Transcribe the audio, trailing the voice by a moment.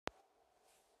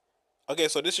Okay,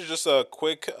 so this is just a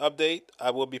quick update.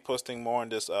 I will be posting more on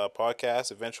this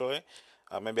podcast eventually.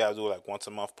 Maybe I'll do like once a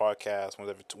month podcast,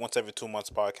 once every 2 months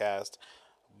podcast.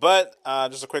 But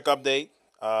just a quick update,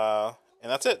 and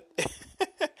that's it.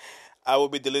 I will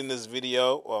be deleting this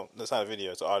video. Well, that's not a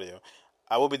video; it's audio.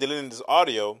 I will be deleting this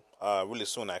audio really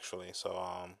soon, actually.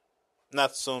 So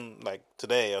not soon, like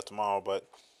today or tomorrow, but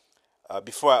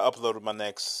before I upload my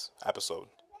next episode.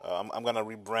 I'm gonna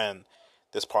rebrand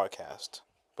this podcast.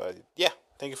 But yeah,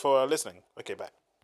 thank you for listening. Okay, bye.